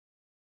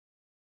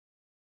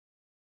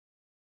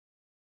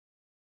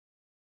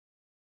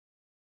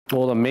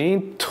Well, the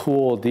main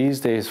tool these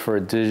days for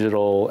a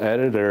digital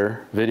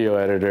editor, video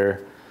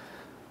editor,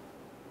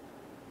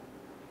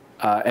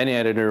 any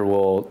editor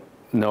will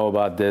know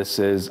about this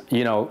is,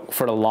 you know,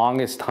 for the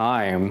longest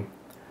time,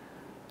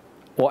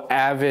 well,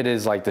 Avid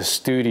is like the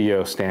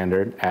studio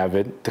standard,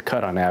 Avid, to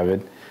cut on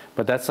Avid,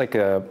 but that's like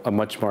a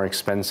much more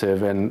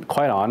expensive and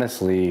quite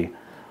honestly,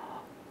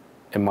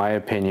 in my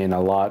opinion,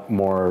 a lot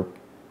more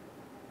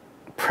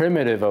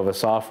primitive of a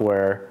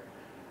software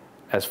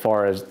as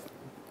far as,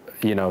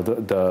 you know,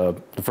 the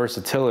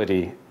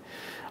versatility.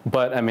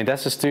 But I mean,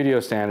 that's the studio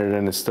standard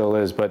and it still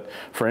is. But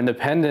for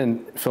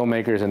independent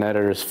filmmakers and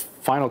editors,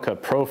 Final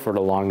Cut Pro for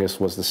the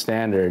longest was the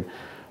standard.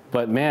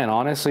 But man,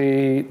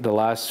 honestly, the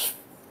last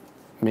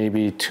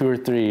maybe 2 or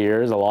 3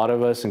 years, a lot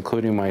of us,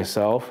 including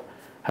myself,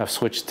 have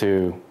switched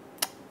to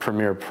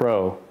Premiere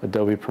Pro,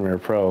 Adobe Premiere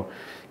Pro,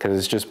 because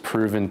it's just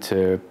proven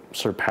to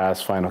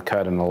surpass Final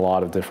Cut in a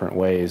lot of different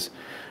ways.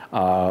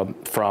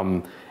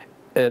 From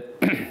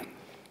it,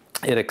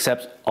 it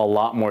accepts a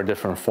lot more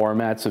different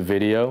formats of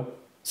video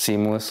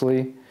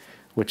seamlessly,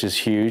 which is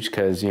huge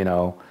because, you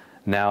know,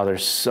 now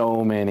there's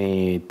so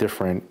many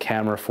different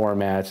camera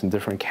formats and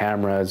different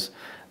cameras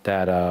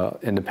that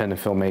independent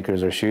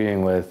filmmakers are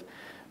shooting with.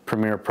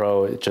 Premiere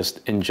Pro, it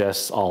just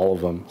ingests all of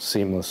them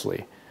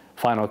seamlessly.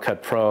 Final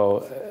Cut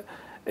Pro,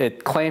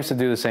 it claims to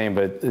do the same,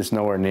 but it's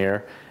nowhere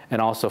near. And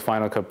also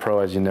Final Cut Pro,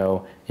 as you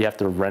know, you have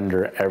to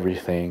render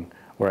everything.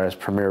 Whereas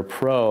Premiere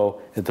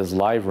Pro, it does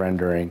live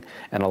rendering,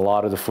 and a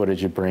lot of the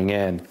footage you bring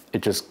in,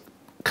 it just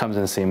comes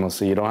in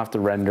seamlessly. You don't have to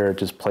render, it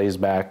just plays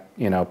back,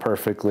 you know,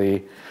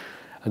 perfectly.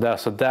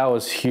 So that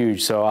was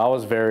huge. So I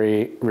was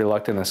very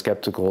reluctant and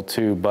skeptical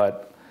too,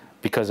 but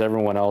because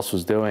everyone else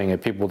was doing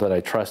it, people that I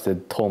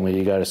trusted told me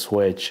you gotta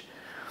switch.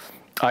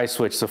 I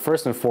switched. So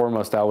first and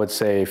foremost, I would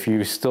say if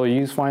you still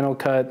use Final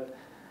Cut,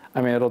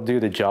 I mean, it'll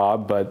do the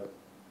job, but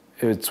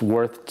it's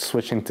worth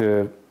switching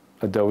to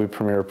Adobe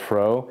Premiere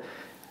Pro,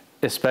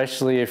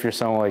 especially if you're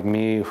someone like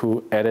me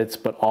who edits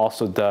but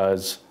also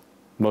does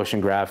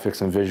motion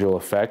graphics and visual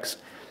effects,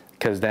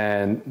 because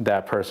then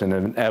that person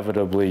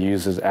inevitably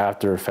uses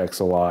After Effects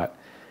a lot.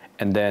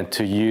 And then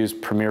to use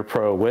Premiere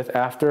Pro with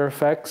After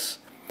Effects,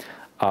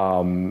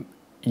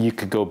 you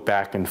could go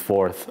back and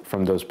forth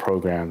from those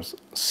programs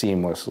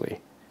seamlessly.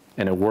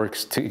 And it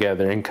works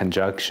together in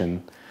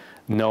conjunction,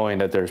 knowing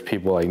that there's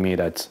people like me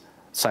that's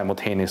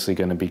simultaneously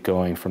going to be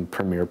going from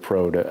Premiere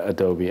Pro to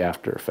Adobe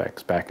After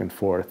Effects back and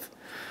forth.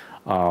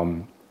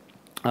 I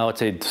would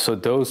say, so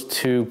those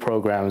two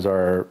programs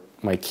are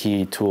my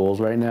key tools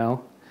right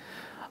now.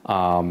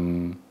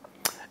 And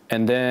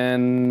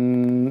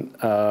then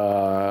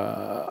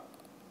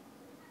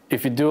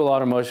if you do a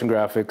lot of motion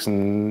graphics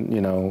and,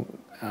 you know,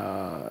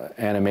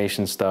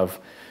 animation stuff,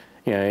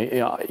 you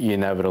know,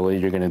 inevitably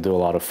you're going to do a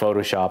lot of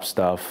Photoshop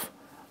stuff,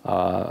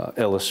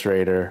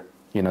 Illustrator,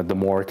 you know, the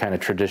more kind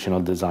of traditional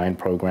design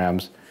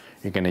programs,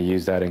 you're going to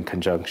use that in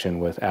conjunction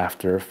with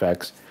After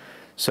Effects.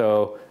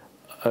 So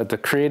the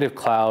Creative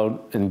Cloud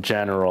in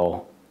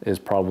general is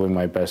probably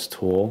my best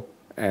tool,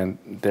 and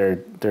they're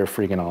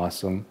freaking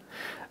awesome.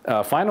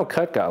 Final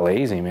Cut got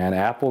lazy, man.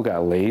 Apple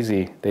got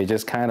lazy. They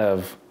just kind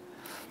of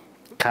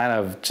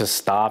just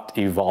stopped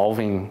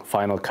evolving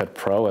Final Cut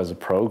Pro as a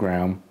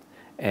program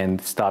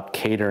and stopped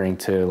catering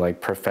to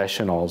like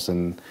professionals,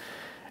 and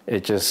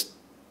it just,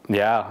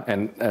 yeah,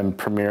 and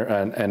Premiere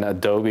and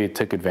Adobe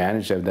took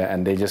advantage of that,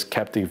 and they just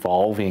kept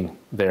evolving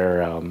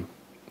their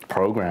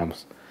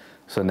programs.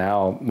 So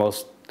now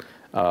most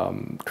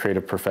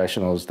creative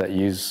professionals that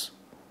use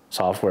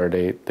software,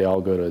 they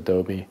all go to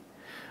Adobe.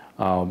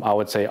 I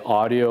would say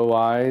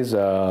audio-wise,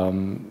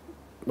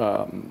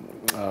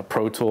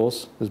 Pro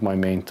Tools is my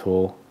main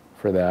tool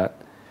for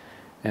that.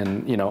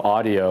 And, you know,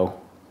 audio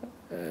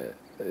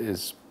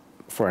is,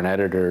 for an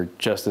editor,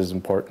 just as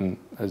important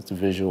as the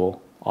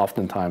visual,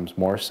 oftentimes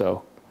more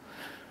so,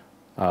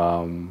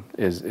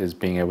 is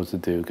being able to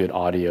do good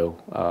audio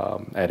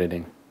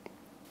editing.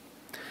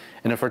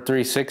 And then for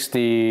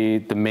 360,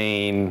 the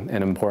main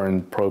and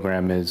important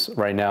program is,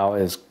 right now,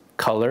 is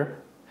Color.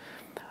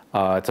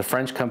 It's a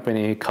French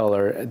company,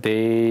 Color.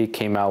 They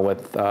came out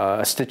with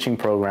a stitching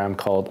program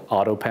called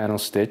Auto Panel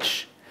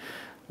Stitch,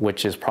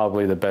 which is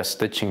probably the best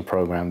stitching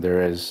program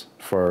there is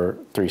for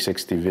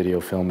 360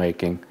 video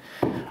filmmaking.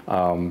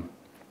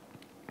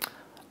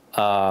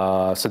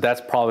 So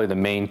that's probably the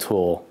main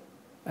tool.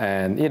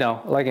 And, you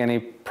know, like any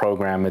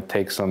program, it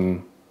takes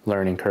some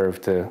learning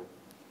curve to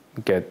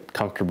get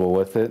comfortable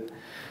with it.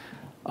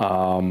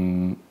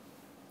 But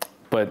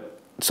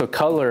so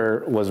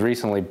Color was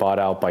recently bought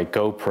out by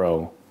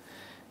GoPro,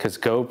 because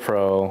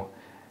GoPro,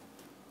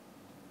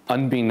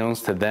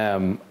 unbeknownst to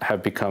them,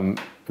 have become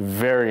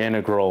very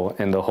integral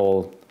in the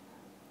whole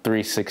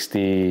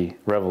 360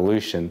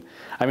 revolution.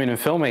 I mean, in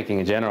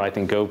filmmaking in general, I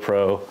think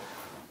GoPro,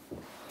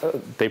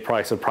 they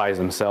probably surprise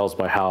themselves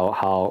by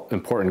how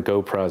important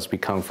GoPro has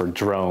become for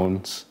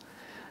drones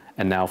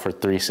and now for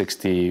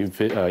 360 you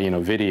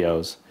know,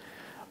 videos.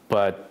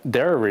 But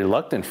they're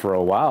reluctant for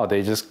a while.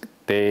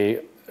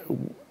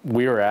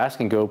 We were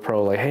asking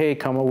GoPro, like, hey,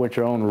 come up with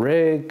your own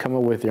rig, come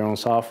up with your own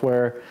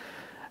software.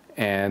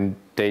 and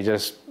they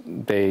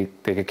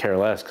could care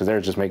less because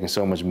they're just making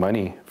so much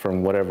money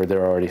from whatever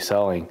they're already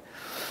selling.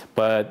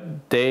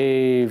 But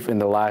they've, in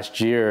the last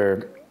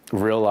year,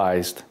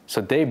 realized,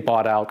 so they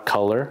bought out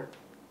Color,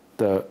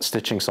 the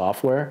stitching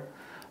software.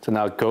 So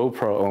now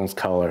GoPro owns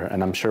Color,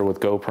 and I'm sure with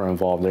GoPro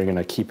involved, they're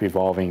gonna keep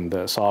evolving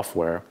the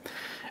software.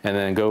 And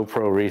then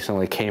GoPro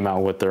recently came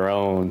out with their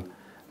own,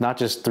 not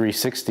just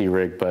 360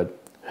 rig, but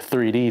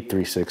 3D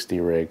 360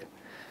 rig.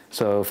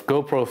 So if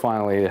GoPro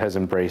finally has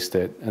embraced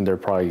it, and they're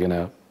probably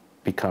gonna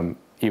become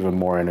even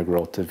more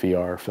integral to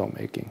VR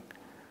filmmaking.